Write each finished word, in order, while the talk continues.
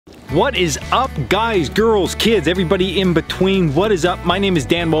What is up, guys, girls, kids, everybody in between? What is up? My name is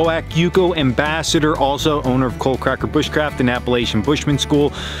Dan Wowak, Yuko Ambassador, also owner of Cold Cracker Bushcraft and Appalachian Bushman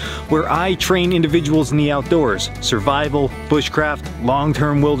School, where I train individuals in the outdoors, survival, bushcraft,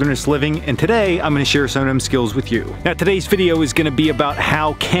 long-term wilderness living, and today I'm going to share some of them skills with you. Now, today's video is going to be about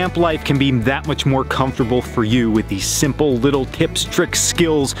how camp life can be that much more comfortable for you with these simple little tips, tricks,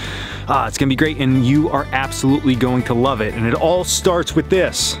 skills. It's going to be great, and you are absolutely going to love it. And it all starts with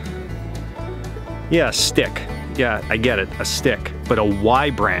this. Yeah, a stick. Yeah, I get it, a stick, but a Y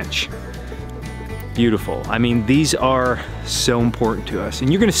branch. Beautiful. I mean, these are so important to us, and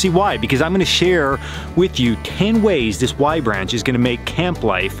you're gonna see why, because I'm gonna share with you 10 ways this Y branch is gonna make camp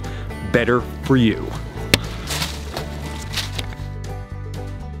life better for you.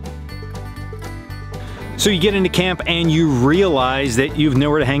 So you get into camp and you realize that you've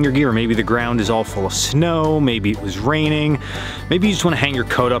nowhere to hang your gear. Maybe the ground is all full of snow, maybe it was raining, maybe you just want to hang your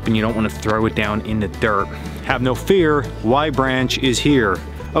coat up and you don't want to throw it down in the dirt. Have no fear, Y branch is here.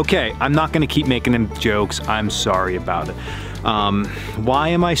 Okay, I'm not going to keep making them jokes, I'm sorry about it. Why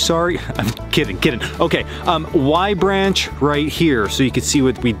am I sorry? I'm kidding. Okay, Y branch right here, so you can see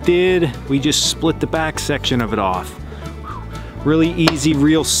what we did. We just split the back section of it off. Really easy,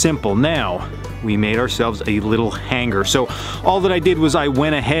 real simple. Now, we made ourselves a little hanger. So all that I did was I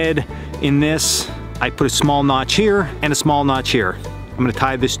went ahead in this, I put a small notch here and a small notch here. I'm gonna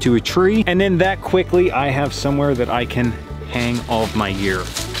tie this to a tree, and then that quickly I have somewhere that I can hang all of my gear.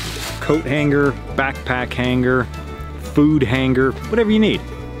 Coat hanger, backpack hanger, food hanger, whatever you need.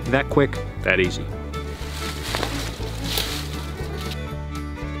 That quick, that easy.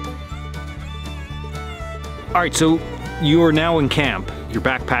 All right, so you are now in camp. Your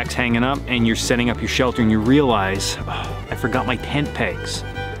backpack's hanging up and you're setting up your shelter and you realize, oh, I forgot my tent pegs.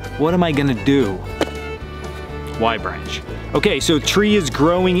 What am I gonna do? Y branch. Okay, so tree is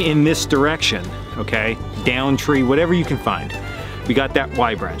growing in this direction, okay? Down tree, whatever you can find. We got that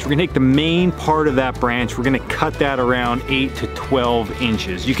Y branch. We're gonna take the main part of that branch, we're gonna cut that around 8 to 12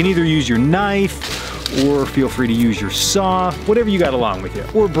 inches. You can either use your knife or feel free to use your saw, whatever you got along with you,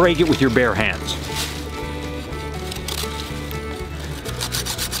 or break it with your bare hands.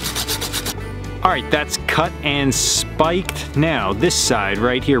 All right, that's cut and spiked. Now, this side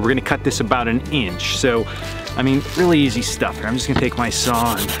right here, we're gonna cut this about 1 inch. So, I mean, really easy stuff here. I'm just gonna take my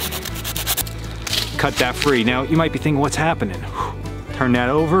saw and cut that free. Now, you might be thinking, what's happening? Turn that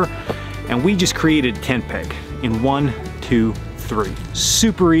over, and we just created a tent peg in 1, 2, 3.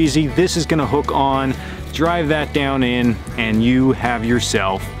 Super easy. This is gonna hook on, drive that down in, and you have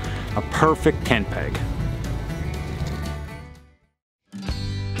yourself a perfect tent peg.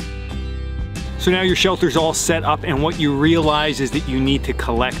 So now your shelter's all set up, and what you realize is that you need to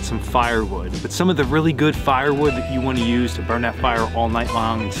collect some firewood. But some of the really good firewood that you want to use to burn that fire all night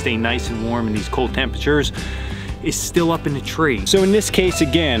long and stay nice and warm in these cold temperatures is still up in the tree. So in this case,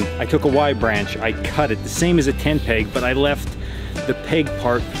 again, I took a Y branch, I cut it the same as a tent peg, but I left the peg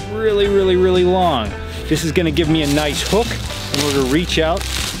part really long. This is gonna give me a nice hook in order to reach out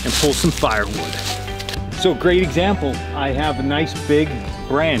and pull some firewood. So great example, I have a nice big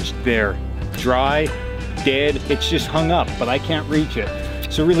branch there. Dry, dead, it's just hung up, but I can't reach it.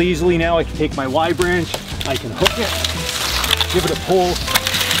 So really easily now I can take my Y branch, I can hook it, give it a pull,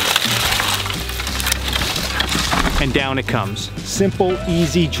 and down it comes. Simple,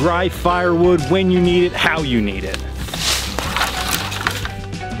 easy, dry firewood when you need it, how you need it.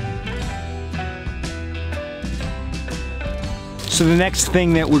 So the next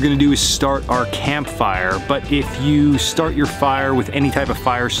thing that we're gonna do is start our campfire, but if you start your fire with any type of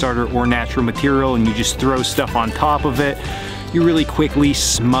fire starter or natural material and you just throw stuff on top of it, you really quickly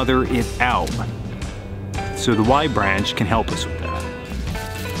smother it out. So the Y branch can help us with that.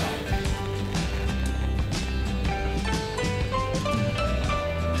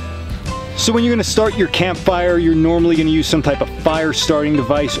 So when you're gonna start your campfire, you're normally gonna use some type of fire starting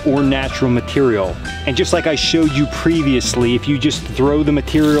device or natural material. And just like I showed you previously, if you just throw the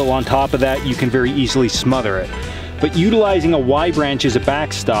material on top of that, you can very easily smother it. But utilizing a Y branch as a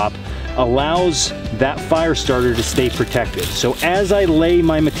backstop allows that fire starter to stay protected. So as I lay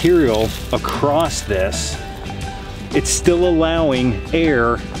my material across this, it's still allowing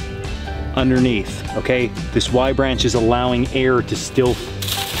air underneath, okay? This Y branch is allowing air to still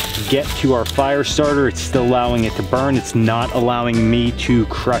get to our fire starter. It's still allowing it to burn. It's not allowing me to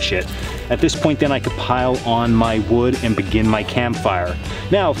crush it. At this point then I could pile on my wood and begin my campfire.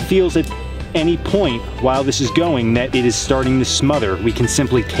 Now, if it feels at any point while this is going that it is starting to smother, we can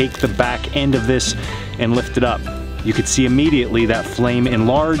simply take the back end of this and lift it up. You could see immediately that flame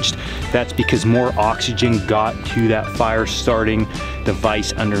enlarged. That's because more oxygen got to that fire starting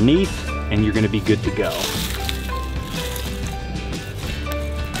device underneath, and you're gonna be good to go.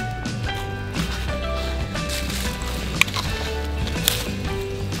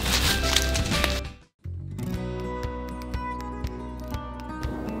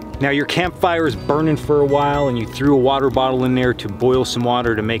 Now your campfire is burning for a while and you threw a water bottle in there to boil some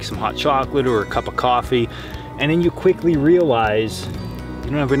water to make some hot chocolate or a cup of coffee, and then you quickly realize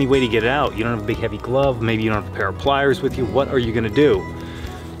you don't have any way to get it out. You don't have a big heavy glove, maybe you don't have a pair of pliers with you. What are you gonna do?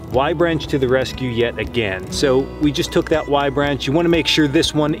 Y branch to the rescue yet again. So we just took that Y branch. You wanna make sure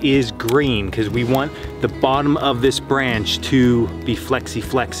this one is green because we want the bottom of this branch to be flexy,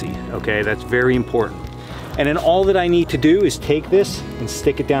 okay? That's very important. And then all that I need to do is take this and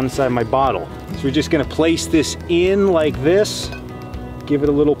stick it down inside my bottle. So we're just gonna place this in like this, give it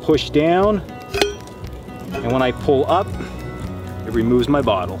a little push down, and when I pull up, it removes my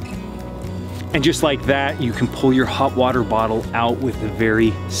bottle. And just like that, you can pull your hot water bottle out with a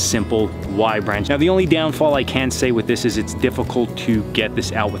very simple Y branch. Now the only downfall I can say with this is it's difficult to get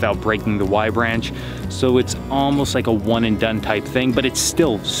this out without breaking the Y branch. So it's almost like a one and done type thing, but it's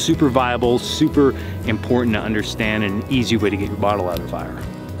still super viable, super important to understand, and an easy way to get your bottle out of the fire.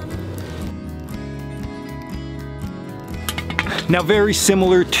 Now very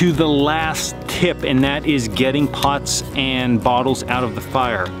similar to the last tip, and that is getting pots and bottles out of the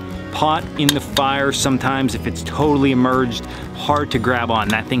fire. Pot in the fire, sometimes if it's totally immersed, hard to grab on.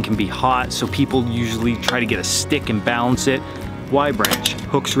 That thing can be hot, so people usually try to get a stick and balance it. Y branch,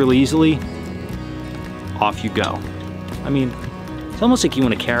 hooks really easily, off you go. I mean, it's almost like you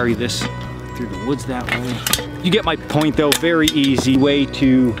want to carry this through the woods that way. You get my point though, very easy way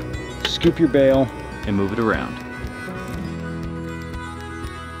to scoop your bale and move it around.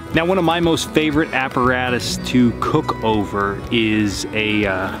 Now, one of my most favorite apparatus to cook over is a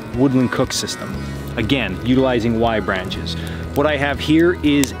woodland cook system. Again, utilizing Y branches. What I have here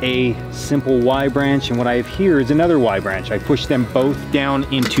is a simple Y branch, and what I have here is another Y branch. I push them both down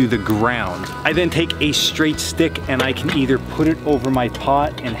into the ground. I then take a straight stick and I can either put it over my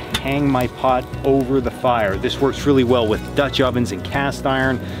pot and hang my pot over the fire. This works really well with Dutch ovens and cast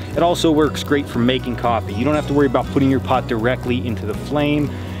iron. It also works great for making coffee. You don't have to worry about putting your pot directly into the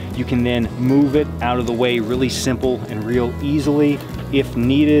flame. You can then move it out of the way really simple and real easily if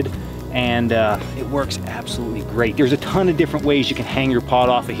needed, and it works absolutely great. There's a ton of different ways you can hang your pot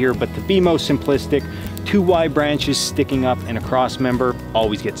off of here, but to be most simplistic, 2 Y branches sticking up and a cross member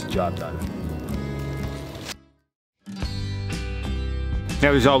always gets the job done.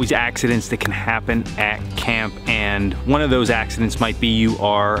 Now there's always accidents that can happen at camp, and one of those accidents might be you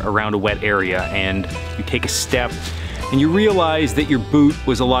are around a wet area and you take a step and you realize that your boot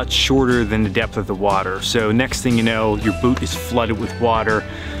was a lot shorter than the depth of the water. So next thing you know, your boot is flooded with water.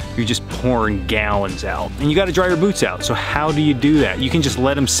 You're just pouring gallons out. And you gotta dry your boots out. So how do you do that? You can just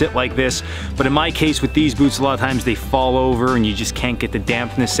let them sit like this, but in my case with these boots, a lot of times they fall over and you just can't get the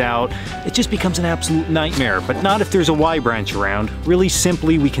dampness out. It just becomes an absolute nightmare, but not if there's a Y branch around. Really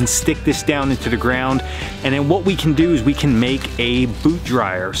simply, we can stick this down into the ground, and then what we can do is we can make a boot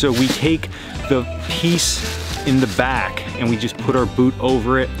dryer. So we take the piece in the back and we just put our boot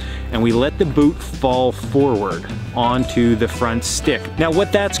over it, and we let the boot fall forward onto the front stick. Now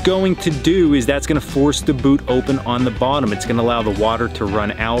what that's going to do is that's gonna force the boot open on the bottom. It's gonna allow the water to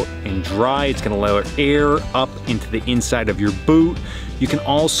run out and dry. It's gonna allow air up into the inside of your boot. You can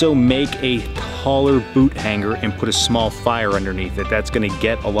also make a taller boot hanger and put a small fire underneath it. That's gonna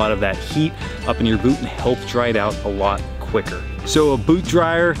get a lot of that heat up in your boot and help dry it out a lot quicker. So a boot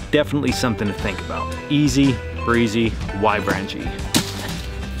dryer, definitely something to think about. Easy, breezy, Y branchy.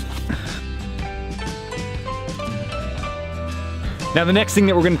 Now the next thing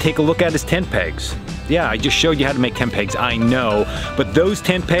that we're gonna take a look at is tent pegs. Yeah, I just showed you how to make tent pegs, I know, but those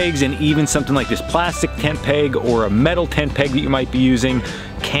tent pegs and even something like this plastic tent peg or a metal tent peg that you might be using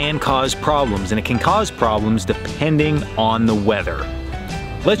can cause problems, and it can cause problems depending on the weather.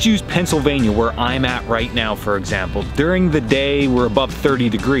 Let's use Pennsylvania, where I'm at right now, for example. During the day, we're above 30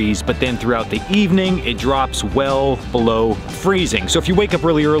 degrees, but then throughout the evening, it drops well below freezing. So if you wake up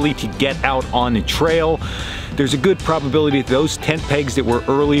really early to get out on the trail, there's a good probability that those tent pegs that were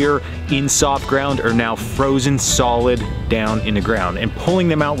earlier in soft ground are now frozen solid down in the ground. And pulling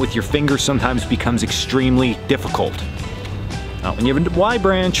them out with your fingers sometimes becomes extremely difficult. Not when you have a Y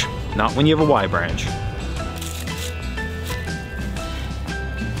branch, not when you have a Y branch.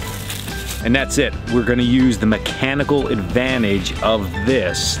 And that's it. We're gonna use the mechanical advantage of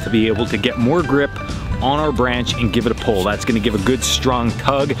this to be able to get more grip on our branch and give it a pull. That's gonna give a good strong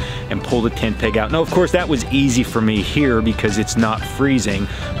tug and pull the tent peg out. Now, of course, that was easy for me here because it's not freezing,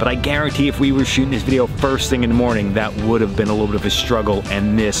 but I guarantee if we were shooting this video first thing in the morning, that would have been a little bit of a struggle,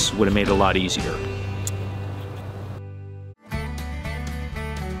 and this would have made it a lot easier.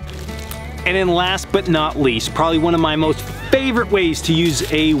 And then last but not least, probably one of my most favorite ways to use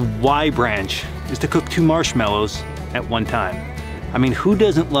a Y branch is to cook 2 marshmallows at one time. I mean, who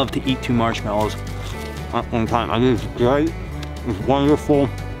doesn't love to eat 2 marshmallows at one time? I mean, it's great, it's wonderful,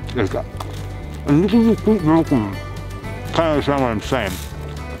 it's got, and you can just keep milking. Kind of understand what I'm saying.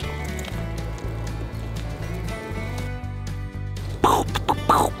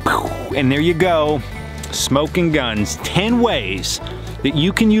 And there you go, smoking guns. 10 ways that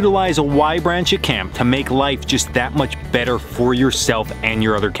you can utilize a Y branch at camp to make life just that much better for yourself and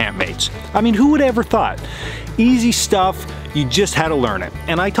your other campmates. I mean, who would ever thought? Easy stuff, you just had to learn it.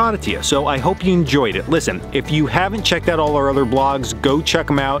 And I taught it to you, so I hope you enjoyed it. Listen, if you haven't checked out all our other blogs, go check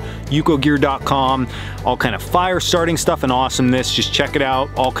them out, yukogear.com, all kind of fire starting stuff and awesomeness, just check it out,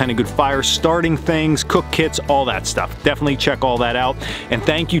 all kind of good fire starting things, cook kits, all that stuff. Definitely check all that out. And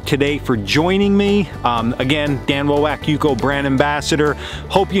thank you today for joining me. Again, Dan Wowak, Yuko brand ambassador.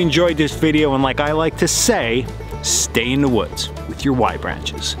 Hope you enjoyed this video, and like I like to say, stay in the woods with your Y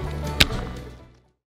branches.